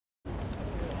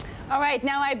All right,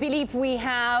 now I believe we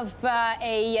have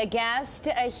a guest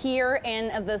here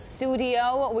in the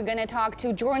studio. We're going to talk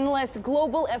to journalist,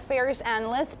 global affairs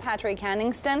analyst, Patrick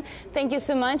Henningston. Thank you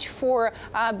so much for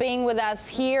being with us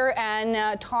here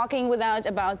and talking with us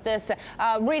about this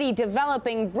really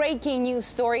developing breaking news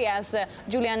story as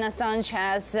Julian Assange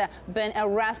has been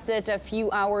arrested a few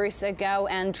hours ago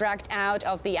and dragged out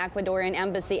of the Ecuadorian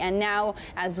embassy. And now,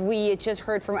 as we just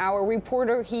heard from our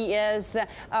reporter, he is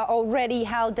already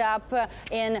held up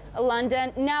in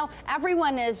London. Now,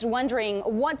 everyone is wondering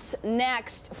what's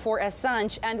next for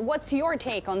Assange, and what's your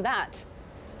take on that?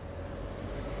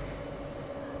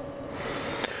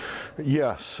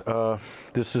 Yes,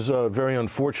 this is very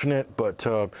unfortunate, but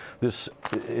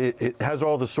it has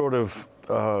all the sort of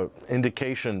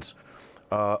indications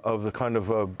of the kind of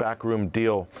a backroom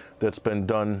deal that's been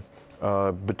done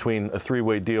between a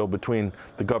three-way deal between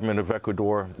the government of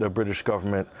Ecuador, the British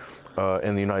government,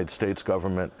 and the United States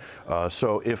government.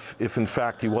 So if in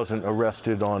fact he wasn't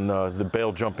arrested on the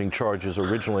bail jumping charges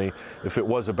originally, if it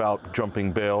was about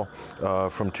jumping bail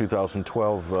from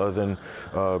 2012, then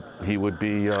he would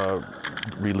be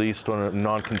released on a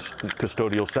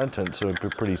non-custodial sentence, so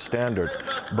pretty standard.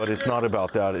 But it's not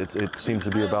about that. It seems to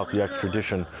be about the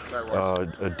extradition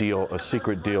deal, a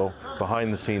secret deal,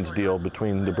 behind-the-scenes deal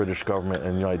between the British government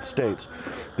and the United States.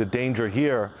 The danger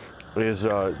here is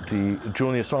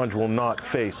Julian Assange will not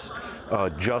face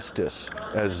justice,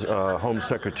 as Home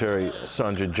Secretary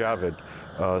Sanjay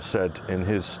Javid said in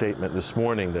his statement this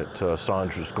morning, that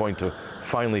Assange is going to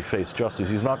finally face justice.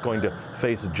 He's not going to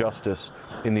face justice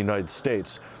in the United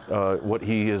States. What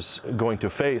he is going to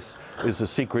face is a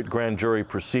secret grand jury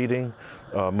proceeding,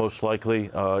 most likely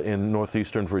in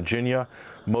northeastern Virginia.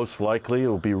 Most likely it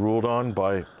will be ruled on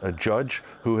by a judge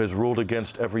who has ruled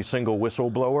against every single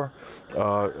whistleblower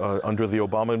under the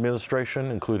Obama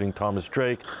administration, including Thomas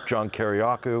Drake, John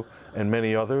Kiriakou, and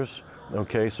many others.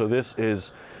 Okay, so this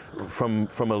is, from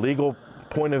a legal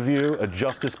point of view, a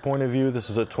justice point of view, this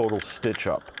is a total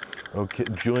stitch-up. Okay,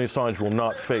 Julian Assange will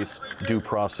not face due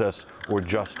process or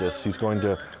justice. He's going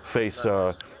to face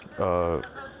a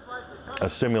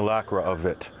simulacra of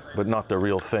it, but not the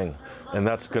real thing. And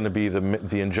that's going to be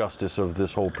the injustice of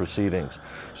this whole proceedings.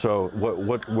 So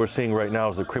what we're seeing right now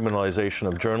is the criminalization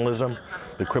of journalism,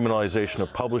 the criminalization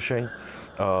of publishing,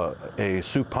 a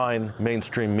supine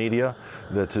mainstream media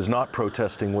that is not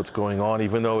protesting what's going on,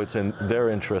 even though it's in their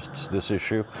interests, this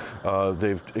issue.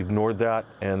 They've ignored that,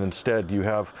 and instead you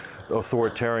have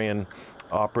authoritarian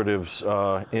operatives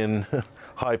in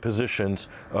high positions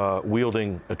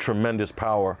wielding a tremendous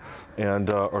power and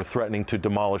are threatening to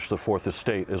demolish the Fourth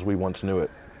Estate as we once knew it.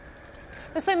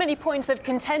 There's so many points of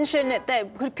contention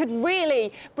that could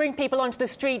really bring people onto the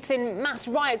streets in mass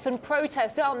riots and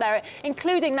protests, aren't there?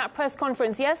 Including that press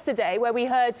conference yesterday where we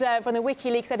heard from the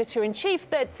WikiLeaks editor-in-chief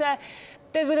that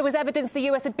there was evidence the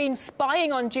US had been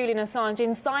spying on Julian Assange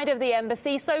inside of the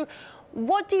embassy. So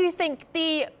what do you think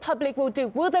the public will do?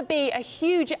 Will there be a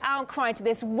huge outcry to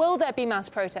this? Will there be mass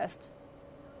protests?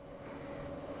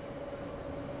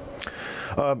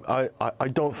 I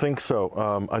don't think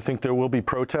so. I think there will be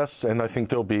protests, and I think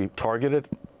they'll be targeted.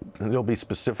 They'll be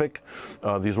specific.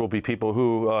 These will be people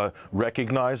who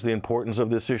recognize the importance of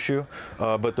this issue.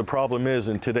 But the problem is,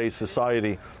 in today's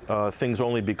society, things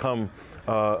only become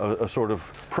a sort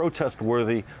of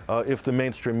protest-worthy if the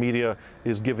mainstream media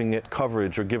is giving it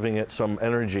coverage or giving it some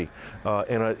energy.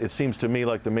 And it seems to me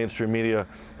like the mainstream media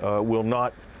will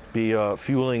not be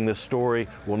fueling this story,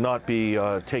 will not be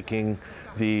taking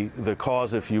the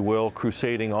cause, if you will,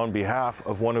 crusading on behalf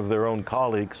of one of their own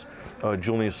colleagues,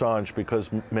 Julian Assange, because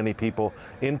many people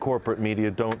in corporate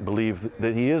media don't believe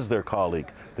that he is their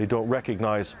colleague. They don't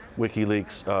recognize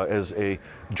WikiLeaks as a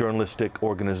journalistic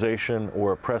organization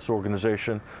or a press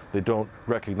organization. They don't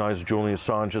recognize Julian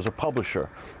Assange as a publisher.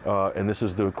 And this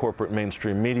is the corporate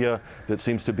mainstream media that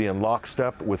seems to be in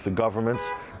lockstep with the governments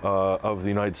of the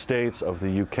United States, of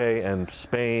the UK and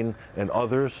Spain and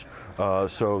others.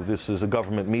 So this is a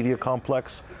government media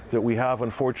complex that we have,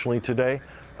 unfortunately, today.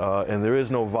 And there is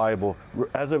no viable,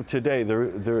 as of today,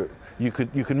 you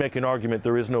could make an argument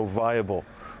there is no viable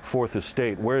Fourth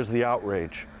Estate. Where's the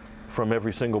outrage from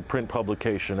every single print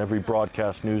publication, every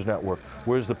broadcast news network?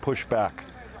 Where's the pushback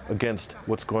against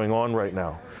what's going on right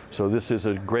now? So this is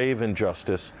a grave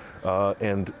injustice,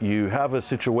 and you have a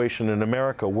situation in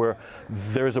America where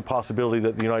there's a possibility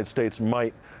that the United States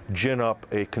might gin up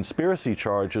a conspiracy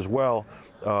charge as well,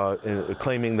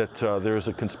 claiming that there is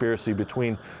a conspiracy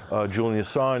between Julian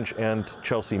Assange and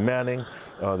Chelsea Manning,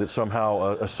 that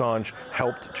somehow Assange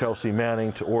helped Chelsea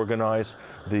Manning to organize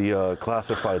the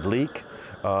classified leak.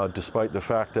 despite the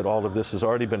fact that all of this has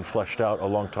already been fleshed out a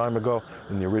long time ago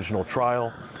in the original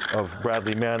trial of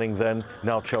Bradley Manning, then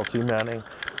now Chelsea Manning.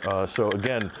 So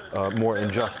again, more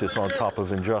injustice on top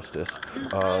of injustice,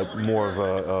 more of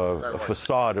a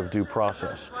facade of due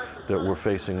process that we're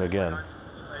facing again.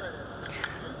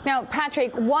 Now,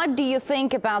 Patrick, what do you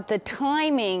think about the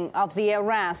timing of the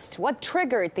arrest? What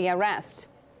triggered the arrest?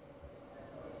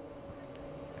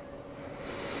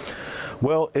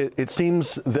 Well, it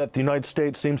seems that the United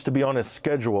States seems to be on a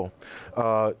schedule.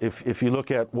 If you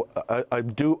look at,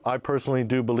 I personally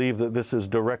do believe that this is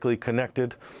directly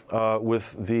connected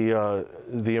with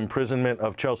the imprisonment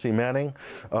of Chelsea Manning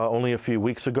only a few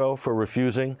weeks ago for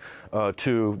refusing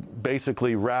to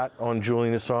basically rat on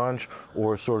Julian Assange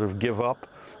or sort of give up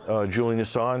Julian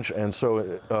Assange. And so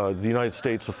the United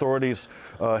States authorities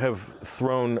have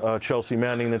thrown Chelsea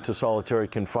Manning into solitary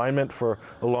confinement for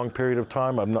a long period of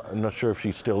time. I'm not sure if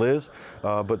she still is,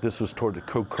 but this was to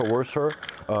coerce her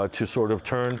to sort of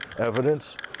turn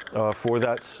evidence for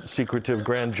that secretive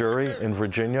grand jury in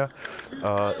Virginia.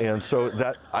 And so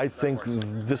that, I think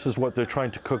this is what they're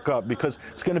trying to cook up, because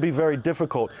it's going to be very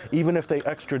difficult, even if they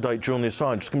extradite Julian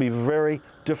Assange, it's going to be very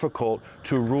difficult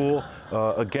to rule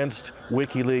against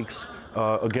WikiLeaks,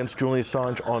 against Julian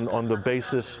Assange on the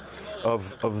basis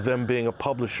of them being a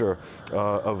publisher,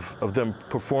 of them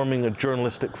performing a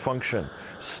journalistic function.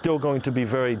 Still going to be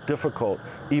very difficult,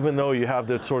 even though you have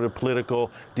the sort of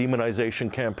political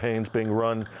demonization campaigns being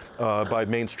run by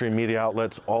mainstream media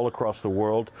outlets all across the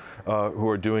world who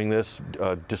are doing this,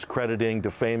 discrediting,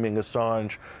 defaming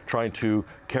Assange, trying to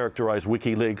characterize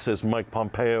WikiLeaks, as Mike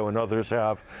Pompeo and others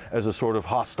have, as a sort of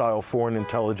hostile foreign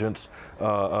intelligence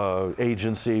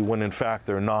agency, when in fact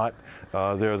they're not.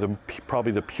 They're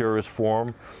probably the purest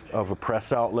form of a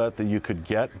press outlet that you could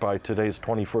get by today's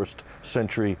 21st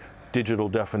century digital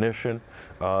definition.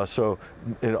 So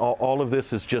all of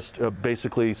this is just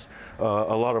basically a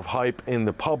lot of hype in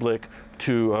the public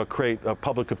to create a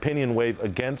public opinion wave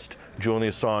against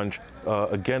Julian Assange,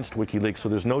 against WikiLeaks. So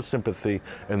there's no sympathy,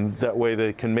 and that way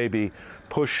they can maybe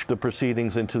push the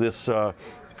proceedings into this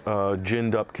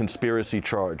ginned up conspiracy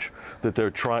charge that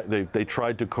they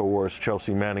tried to coerce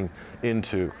Chelsea Manning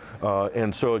into.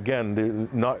 And so again,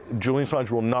 Julian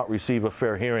Assange will not receive a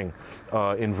fair hearing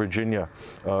in Virginia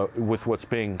with what's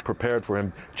being prepared for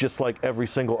him, just like every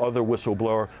single other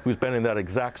whistleblower who's been in that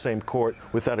exact same court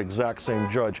with that exact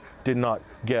same judge did not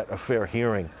get a fair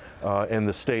hearing. And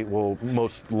the state will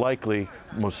most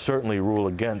certainly rule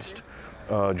against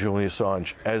Julian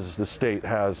Assange, as the state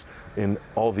has in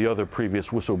all the other previous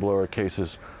whistleblower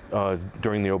cases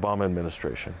during the Obama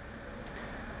administration.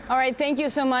 All right, thank you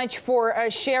so much for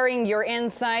sharing your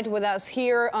insight with us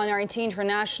here on RT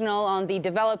International on the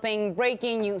developing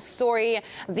breaking news story,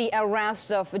 the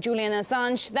arrest of Julian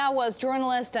Assange. That was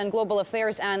journalist and global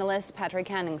affairs analyst Patrick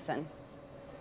Henningsen.